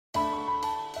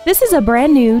This is a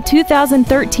brand new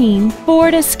 2013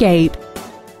 Ford Escape.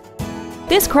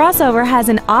 This crossover has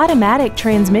an automatic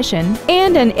transmission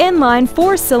and an inline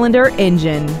 4-cylinder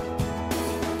engine.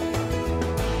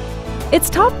 Its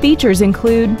top features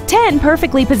include 10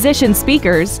 perfectly positioned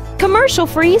speakers,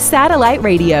 commercial-free satellite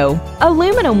radio,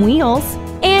 aluminum wheels,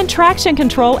 and traction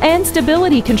control and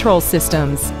stability control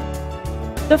systems.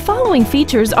 The following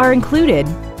features are included: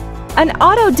 an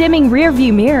auto-dimming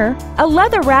rear-view mirror, a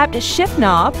leather-wrapped shift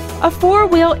knob, a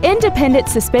 4-wheel independent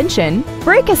suspension,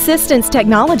 brake assistance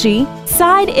technology,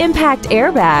 side impact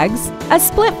airbags, a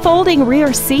split folding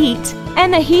rear seat,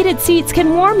 and the heated seats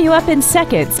can warm you up in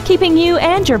seconds, keeping you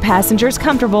and your passengers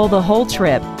comfortable the whole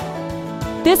trip.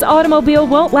 This automobile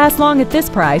won't last long at this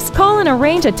price. Call and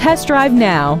arrange a test drive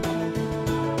now.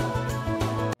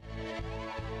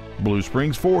 Blue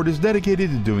Springs Ford is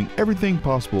dedicated to doing everything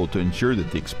possible to ensure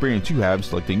that the experience you have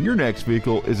selecting your next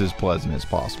vehicle is as pleasant as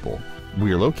possible.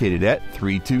 We are located at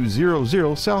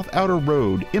 3200 South Outer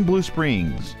Road in Blue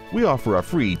Springs. We offer a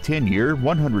free 10-year,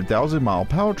 100,000-mile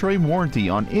powertrain warranty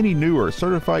on any new or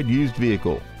certified used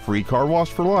vehicle, free car wash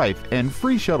for life, and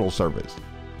free shuttle service.